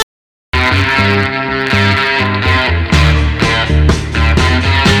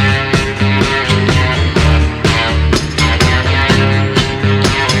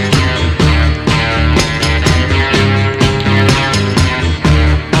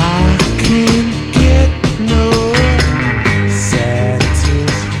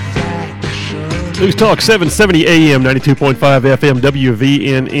Talk 770 AM, 92.5 FM,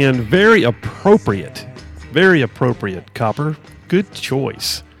 WVNN. Very appropriate, Copper. Good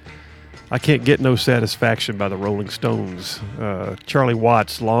choice. I Can't Get No Satisfaction by the Rolling Stones. Charlie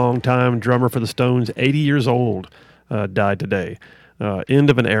Watts, longtime drummer for the Stones, 80 years old, died today. End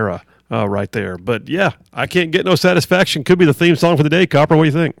of an era right there. But yeah, I Can't Get No Satisfaction could be the theme song for the day. Copper, what do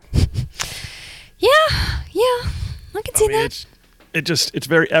you think? Yeah, I can see that. It's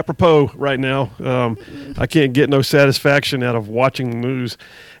very apropos right now. I can't get no satisfaction out of watching the news.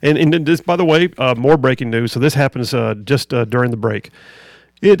 And this, by the way, more breaking news. So this happens just during the break.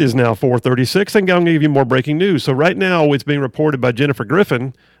 It is now 4:36, and I'm going to give you more breaking news. So right now, it's being reported by Jennifer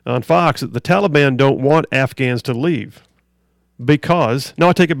Griffin on Fox that the Taliban don't want Afghans to leave because, no,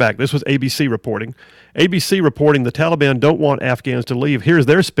 I take it back. This was ABC reporting. ABC reporting the Taliban don't want Afghans to leave. Here's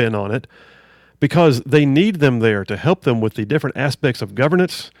their spin on it. Because they need them there to help them with the different aspects of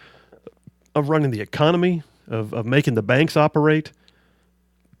governance, of running the economy, of making the banks operate.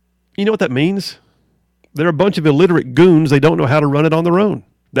 You know what that means? They're a bunch of illiterate goons. They don't know how to run it on their own.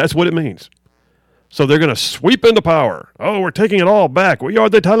 That's what it means. So they're going to sweep into power. Oh, we're taking it all back. We are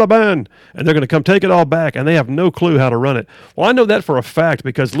the Taliban. And they're going to come take it all back, and they have no clue how to run it. Well, I know that for a fact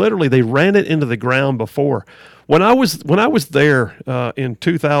because literally they ran it into the ground before. When I was there in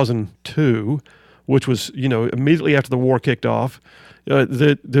 2002, which was immediately after the war kicked off,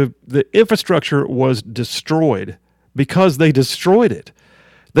 the infrastructure was destroyed because they destroyed it.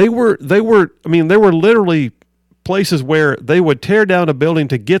 They were literally places where they would tear down a building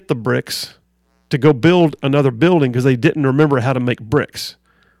to get the bricks to go build another building because they didn't remember how to make bricks.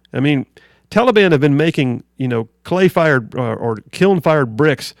 I mean, Taliban have been making clay-fired or kiln-fired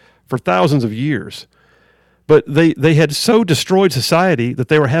bricks for thousands of years. But they had so destroyed society that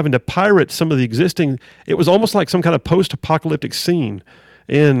they were having to pirate some of the existing. It was almost like some kind of post-apocalyptic scene.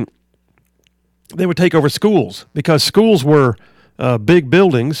 And they would take over schools because schools were big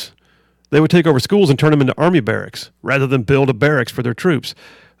buildings. They would take over schools and turn them into army barracks rather than build a barracks for their troops.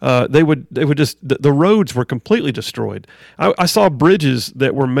 They would just, the roads were completely destroyed. I saw bridges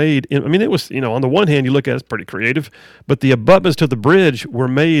that were made it was, on the one hand, you look at it, it's pretty creative, but the abutments to the bridge were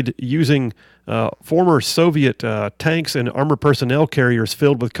made using former Soviet tanks and armored personnel carriers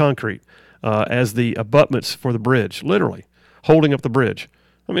filled with concrete as the abutments for the bridge, literally holding up the bridge.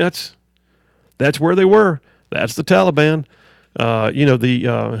 I mean, that's where they were. That's the Taliban.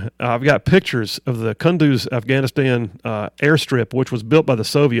 I've got pictures of the Kunduz, Afghanistan airstrip, which was built by the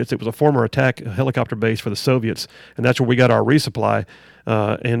Soviets. It was a former attack helicopter base for the Soviets, and that's where we got our resupply.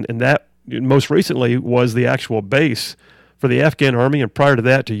 And that most recently was the actual base for the Afghan army, and prior to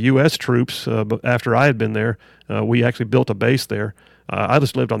that to U.S. troops. But after I had been there, we actually built a base there. I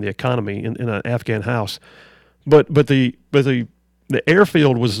just lived on the economy in an Afghan house, but the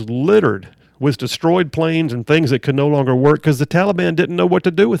airfield was littered with destroyed planes and things that could no longer work because the Taliban didn't know what to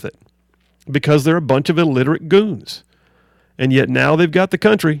do with it because they're a bunch of illiterate goons. And yet now they've got the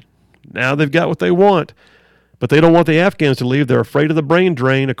country. Now they've got what they want. But they don't want the Afghans to leave. They're afraid of the brain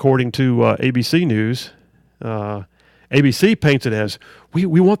drain, according to ABC News. ABC paints it as, we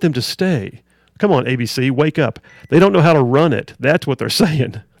want them to stay. Come on, ABC, wake up. They don't know how to run it. That's what they're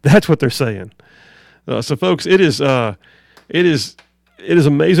saying. That's what they're saying. So, folks, it is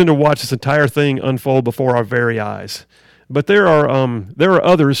amazing to watch this entire thing unfold before our very eyes. But there are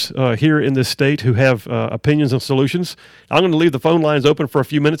others here in this state who have opinions and solutions. I'm going to leave the phone lines open for a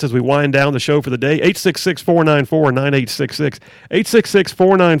few minutes as we wind down the show for the day. 866-494-9866.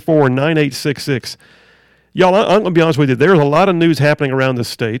 866-494-9866. Y'all, I'm going to be honest with you. There's a lot of news happening around this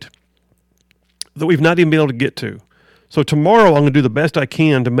state that we've not even been able to get to. So tomorrow I'm going to do the best I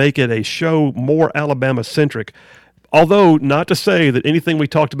can to make it a show more Alabama-centric. Although, not to say that anything we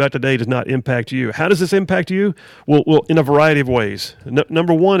talked about today does not impact you. How does this impact you? Well, in a variety of ways.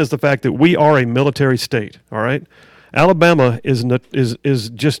 Number one is the fact that we are a military state, all right? Alabama is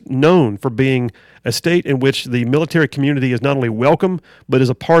just known for being a state in which the military community is not only welcome, but is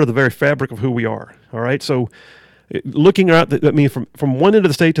a part of the very fabric of who we are, all right? So looking at, from one end of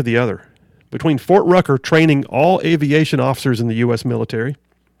the state to the other, between Fort Rucker training all aviation officers in the U.S. military,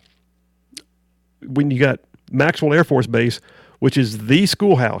 when you got Maxwell Air Force Base, which is the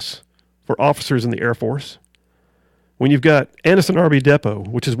schoolhouse for officers in the Air Force. When you've got Anniston Army Depot,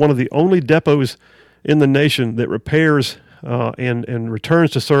 which is one of the only depots in the nation that repairs and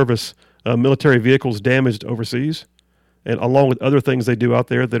returns to service military vehicles damaged overseas, and along with other things they do out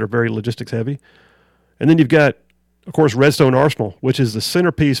there that are very logistics heavy. And then you've got, of course, Redstone Arsenal, which is the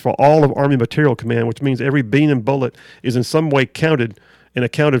centerpiece for all of Army Material Command, which means every bean and bullet is in some way counted and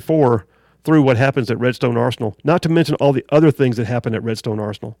accounted for through what happens at Redstone Arsenal, not to mention all the other things that happen at Redstone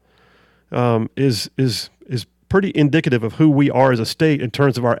Arsenal. is pretty indicative of who we are as a state in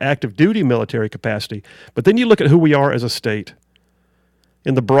terms of our active duty military capacity. But then you look at who we are as a state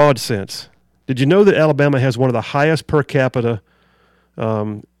in the broad sense. Did you know that Alabama has one of the highest per capita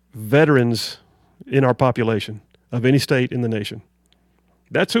veterans in our population of any state in the nation?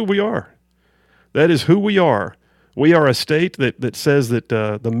 That's who we are. That is who we are. We are a state that says that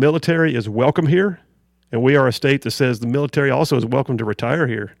the military is welcome here, and we are a state that says the military also is welcome to retire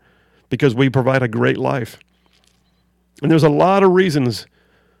here because we provide a great life. And there's a lot of reasons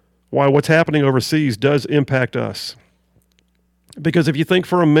why what's happening overseas does impact us. Because if you think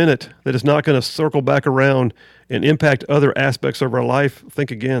for a minute that it's not going to circle back around and impact other aspects of our life,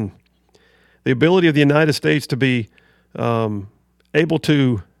 think again. The ability of the United States to be able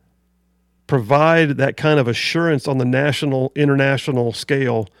to provide that kind of assurance on the national, international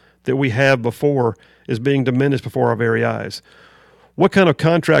scale that we have before is being diminished before our very eyes. What kind of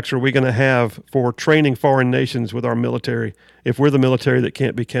contracts are we going to have for training foreign nations with our military if we're the military that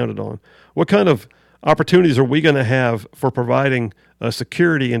can't be counted on? What kind of opportunities are we going to have for providing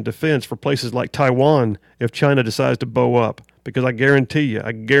security and defense for places like Taiwan if China decides to bow up? Because I guarantee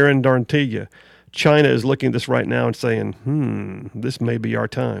you, China is looking at this right now and saying, this may be our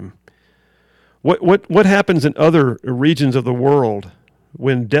time. What happens in other regions of the world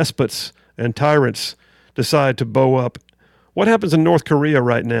when despots and tyrants decide to bow up? What happens in North Korea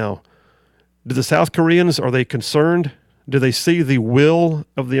right now? Do the South Koreans, are they concerned? Do they see the will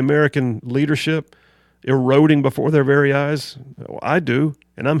of the American leadership eroding before their very eyes? Well, I do,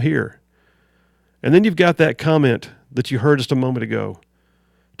 and I'm here. And then you've got that comment that you heard just a moment ago.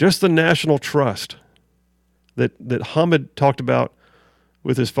 Just the national trust that Hamid talked about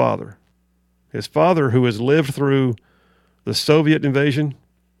with his father. His father, who has lived through the Soviet invasion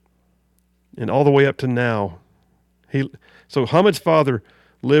and all the way up to now. So Hamid's father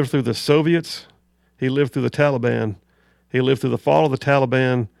lived through the Soviets, he lived through the Taliban, he lived through the fall of the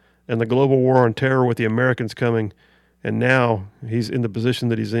Taliban and the global war on terror with the Americans coming, and now he's in the position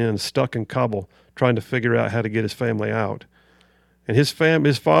that he's in, stuck in Kabul, trying to figure out how to get his family out. And his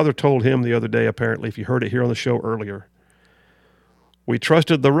father told him the other day, apparently, if you heard it here on the show earlier, we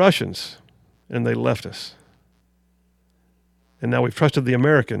trusted the Russians, and they left us. And now we've trusted the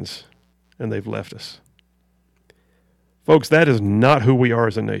Americans, and they've left us. Folks, that is not who we are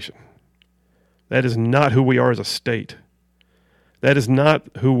as a nation. That is not who we are as a state. That is not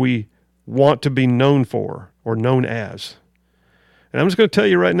who we want to be known for or known as. And I'm just going to tell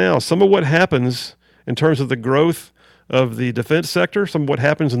you right now, some of what happens in terms of the growth of the defense sector, some of what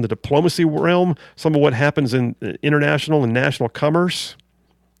happens in the diplomacy realm, some of what happens in international and national commerce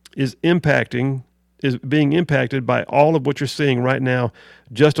is being impacted by all of what you're seeing right now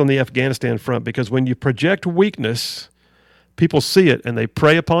just on the Afghanistan front. Because when you project weakness, people see it and they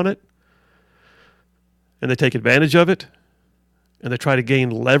prey upon it and they take advantage of it and they try to gain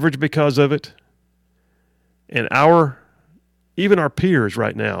leverage because of it. And even our peers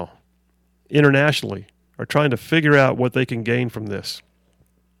right now, internationally, are trying to figure out what they can gain from this.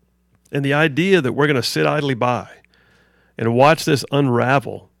 And the idea that we're going to sit idly by and watch this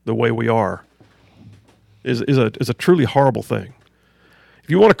unravel the way we are is a truly horrible thing.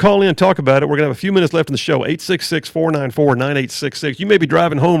 If you want to call in and talk about it, we're going to have a few minutes left in the show. 866-494-9866. You may be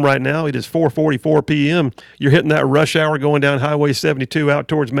driving home right now. It is 4:44 p.m. You're hitting that rush hour going down Highway 72 out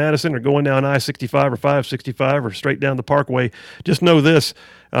towards Madison or going down I-65 or 565 or straight down the Parkway. Just know this.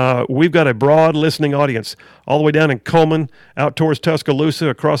 We've got a broad listening audience all the way down in Coleman, out towards Tuscaloosa,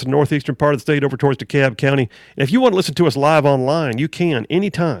 across the northeastern part of the state, over towards DeKalb County. And if you want to listen to us live online, you can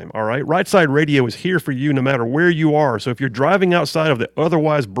anytime, all right? Right Side Radio is here for you no matter where you are. So if you're driving outside of the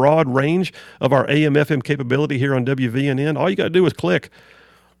otherwise broad range of our AM/FM capability here on WVNN, all you got to do is click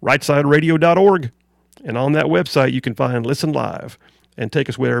rightsideradio.org. And on that website, you can find Listen Live and take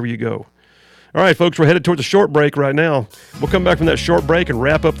us wherever you go. All right, folks, we're headed towards a short break right now. We'll come back from that short break and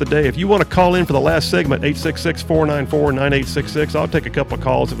wrap up the day. If you want to call in for the last segment, 866-494-9866. I'll take a couple of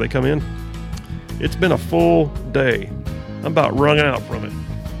calls if they come in. It's been a full day. I'm about wrung out from it.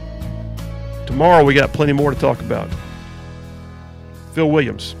 Tomorrow, we got plenty more to talk about. Phil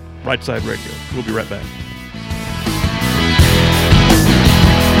Williams, Right Side Radio. We'll be right back.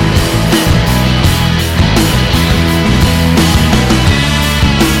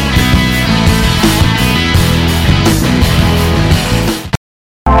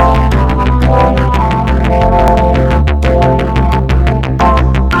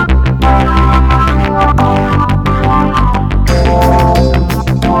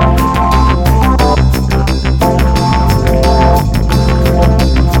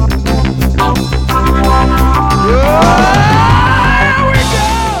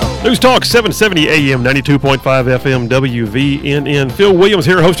 News Talk 770 AM, 92.5 FM, WVNN. Phil Williams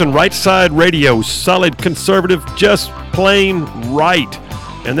here hosting Right Side Radio. Solid conservative, just plain right.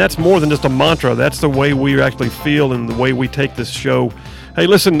 And that's more than just a mantra. That's the way we actually feel and the way we take this show. Hey,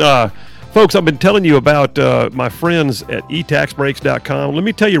 listen, folks, I've been telling you about my friends at etaxbreaks.com. Let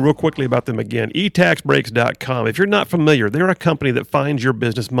me tell you real quickly about them again. etaxbreaks.com. If you're not familiar, they're a company that finds your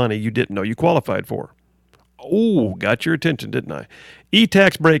business money you didn't know you qualified for. Oh, got your attention, didn't I?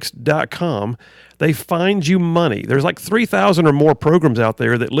 etaxbreaks.com. They find you money. There's like 3,000 or more programs out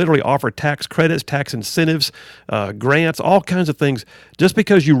there that literally offer tax credits, tax incentives, grants, all kinds of things, just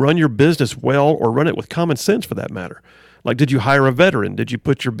because you run your business well or run it with common sense for that matter. Like, did you hire a veteran? Did you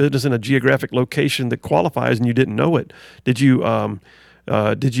put your business in a geographic location that qualifies and you didn't know it? Did you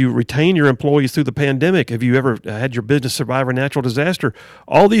retain your employees through the pandemic? Have you ever had your business survive a natural disaster?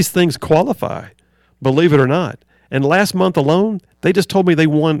 All these things qualify, believe it or not. And last month alone, they just told me they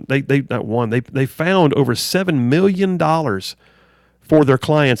found over $7 million for their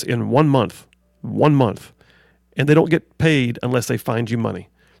clients in 1 month. 1 month. And they don't get paid unless they find you money.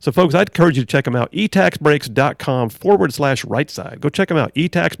 So, folks, I'd encourage you to check them out. etaxbreaks.com/rightside. Go check them out.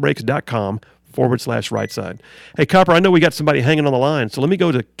 etaxbreaks.com/rightside. Hey, Copper, I know we got somebody hanging on the line, so let me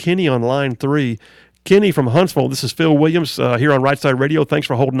go to Kenny on line 3. Kenny from Huntsville. This is Phil Williams here on Right Side Radio. Thanks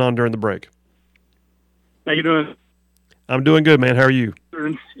for holding on during the break. How you doing? I'm doing good, man. How are you?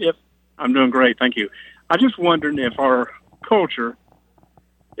 Yep, I'm doing great. Thank you. I just wondering if our culture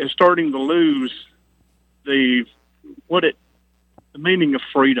is starting to lose the meaning of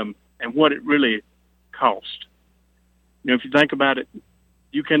freedom and what it really cost. You know, if you think about it,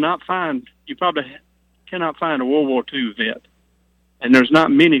 you probably cannot find a World War II vet, and there's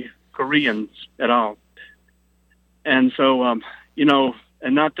not many Koreans at all. And so, and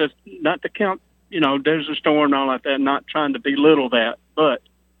not to count, Desert Storm and all like that, not trying to belittle that, but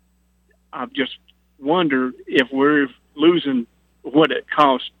I just wonder if we're losing what it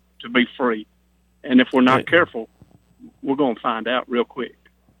costs to be free. And if we're not careful, we're going to find out real quick.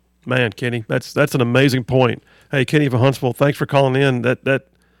 Man, Kenny, that's an amazing point. Hey, Kenny from Huntsville, thanks for calling in. That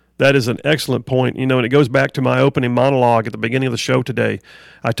is an excellent point. And it goes back to my opening monologue at the beginning of the show today.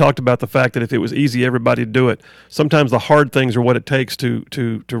 I talked about the fact that if it was easy, everybody would do it. Sometimes the hard things are what it takes to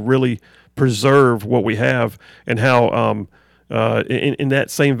really preserve what we have, and how in that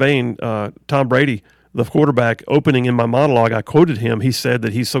same vein, Tom Brady, the quarterback, opening in my monologue, I quoted him. He said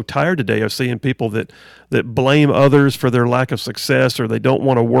that he's so tired today of seeing people that blame others for their lack of success, or they don't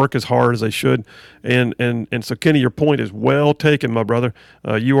want to work as hard as they should. And so, Kenny, your point is well taken, my brother.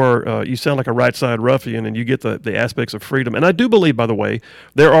 You sound like a right side ruffian, and you get the aspects of freedom. And I do believe, by the way,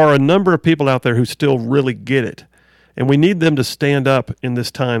 there are a number of people out there who still really get it. And we need them to stand up in this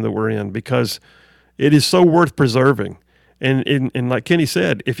time that we're in, because it is so worth preserving. And like Kenny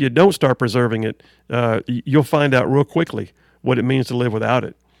said, if you don't start preserving it, you'll find out real quickly what it means to live without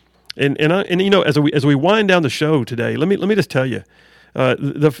it. And as we wind down the show today, let me just tell you,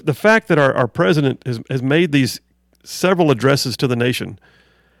 the fact that our president has made these several addresses to the nation,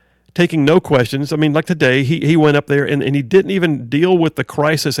 taking no questions. I mean, like today, he went up there and he didn't even deal with the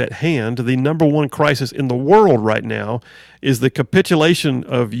crisis at hand. The number one crisis in the world right now is the capitulation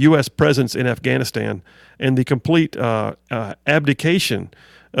of U.S. presence in Afghanistan and the complete abdication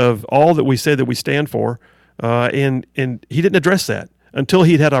of all that we say that we stand for. And he didn't address that until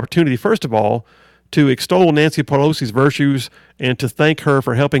he'd had opportunity, first of all, to extol Nancy Pelosi's virtues and to thank her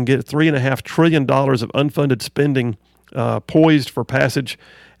for helping get $3.5 trillion of unfunded spending poised for passage,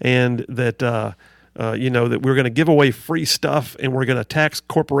 and that that we're going to give away free stuff, and we're going to tax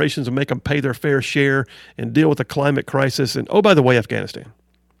corporations and make them pay their fair share and deal with the climate crisis. And oh, by the way, Afghanistan.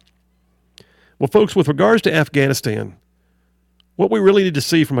 Well, folks, with regards to Afghanistan, what we really need to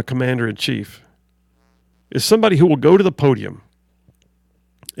see from a commander-in-chief is somebody who will go to the podium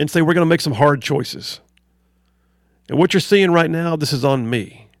and say, we're going to make some hard choices. And what you're seeing right now, this is on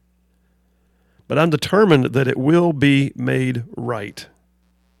me. But I'm determined that it will be made right.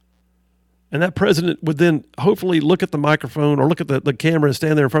 And that president would then hopefully look at the microphone or look at the camera and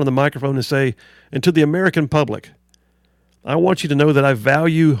stand there in front of the microphone and say, and to the American public, I want you to know that I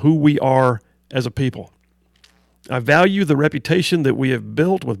value who we are as a people. I value the reputation that we have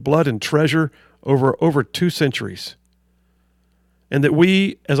built with blood and treasure over 2 centuries. And that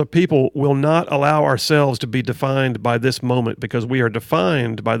we as a people will not allow ourselves to be defined by this moment, because we are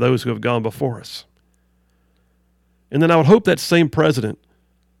defined by those who have gone before us. And then I would hope that same president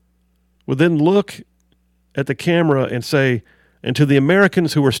would then look at the camera and say, and to the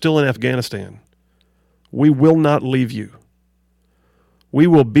Americans who are still in Afghanistan, we will not leave you. We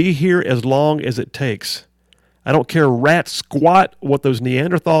will be here as long as it takes. I don't care rat squat what those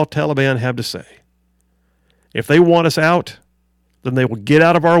Neanderthal Taliban have to say. If they want us out, then they will get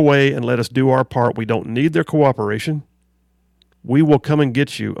out of our way and let us do our part. We don't need their cooperation. We will come and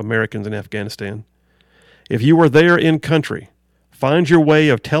get you, Americans in Afghanistan. If you are there in country, find your way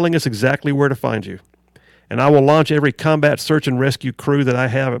of telling us exactly where to find you, and I will launch every combat search and rescue crew that I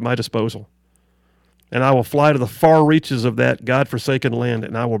have at my disposal. And I will fly to the far reaches of that godforsaken land,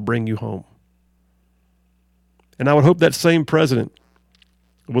 and I will bring you home. And I would hope that same president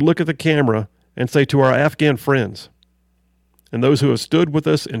would look at the camera and say to our Afghan friends and those who have stood with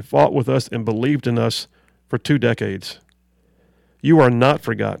us and fought with us and believed in us for 2 decades, you are not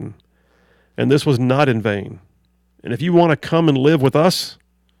forgotten, and this was not in vain. And if you want to come and live with us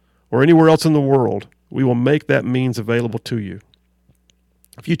or anywhere else in the world, we will make that means available to you.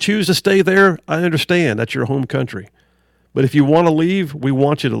 If you choose to stay there, I understand. That's your home country. But if you want to leave, we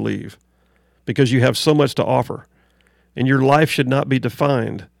want you to leave because you have so much to offer. And your life should not be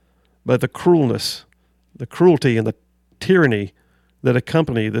defined by the cruelty, and the tyranny that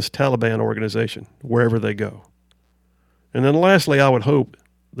accompany this Taliban organization wherever they go. And then lastly, I would hope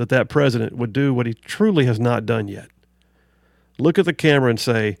that that president would do what he truly has not done yet. Look at the camera and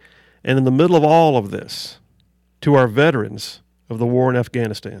say, and in the middle of all of this, to our veterans of the war in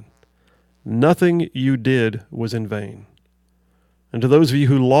Afghanistan, nothing you did was in vain. And to those of you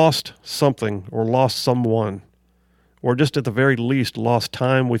who lost something or lost someone, or just at the very least lost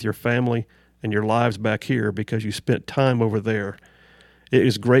time with your family and your lives back here because you spent time over there, it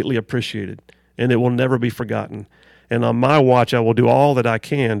is greatly appreciated, and it will never be forgotten. And on my watch, I will do all that I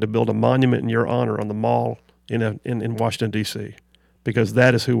can to build a monument in your honor on the Mall in Washington, D.C., because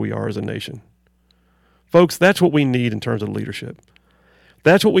that is who we are as a nation. Folks, that's what we need in terms of leadership.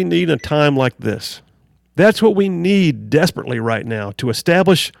 That's what we need in a time like this. That's what we need desperately right now to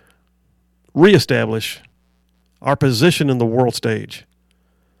reestablish our position in the world stage.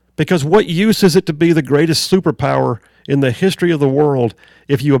 Because what use is it to be the greatest superpower in the history of the world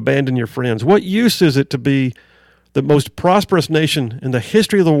if you abandon your friends? What use is it to be the most prosperous nation in the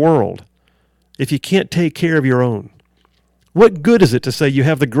history of the world if you can't take care of your own? What good is it to say you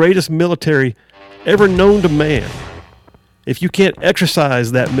have the greatest military ever known to man if you can't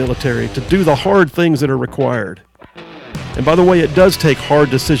exercise that military to do the hard things that are required? And by the way, it does take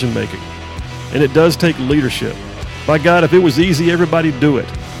hard decision making, and it does take leadership. By God, if it was easy, everybody'd do it.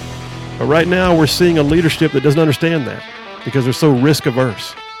 But right now, we're seeing a leadership that doesn't understand that because they're so risk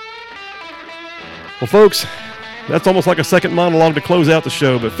averse. Well, folks, that's almost like a second monologue to close out the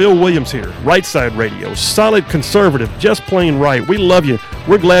show, but Phil Williams here, Right Side Radio, solid conservative, just plain right. We love you.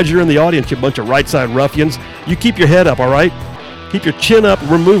 We're glad you're in the audience, you bunch of right side ruffians. You keep your head up, all right? Keep your chin up.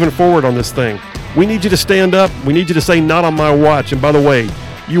 We're moving forward on this thing. We need you to stand up. We need you to say, not on my watch. And by the way,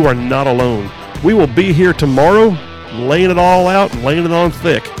 you are not alone. We will be here tomorrow, laying it all out and laying it on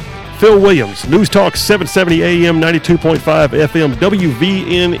thick. Phil Williams, News Talk 770 AM, 92.5 FM,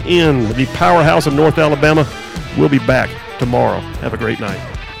 WVNN, the powerhouse of North Alabama. We'll be back tomorrow. Have a great night.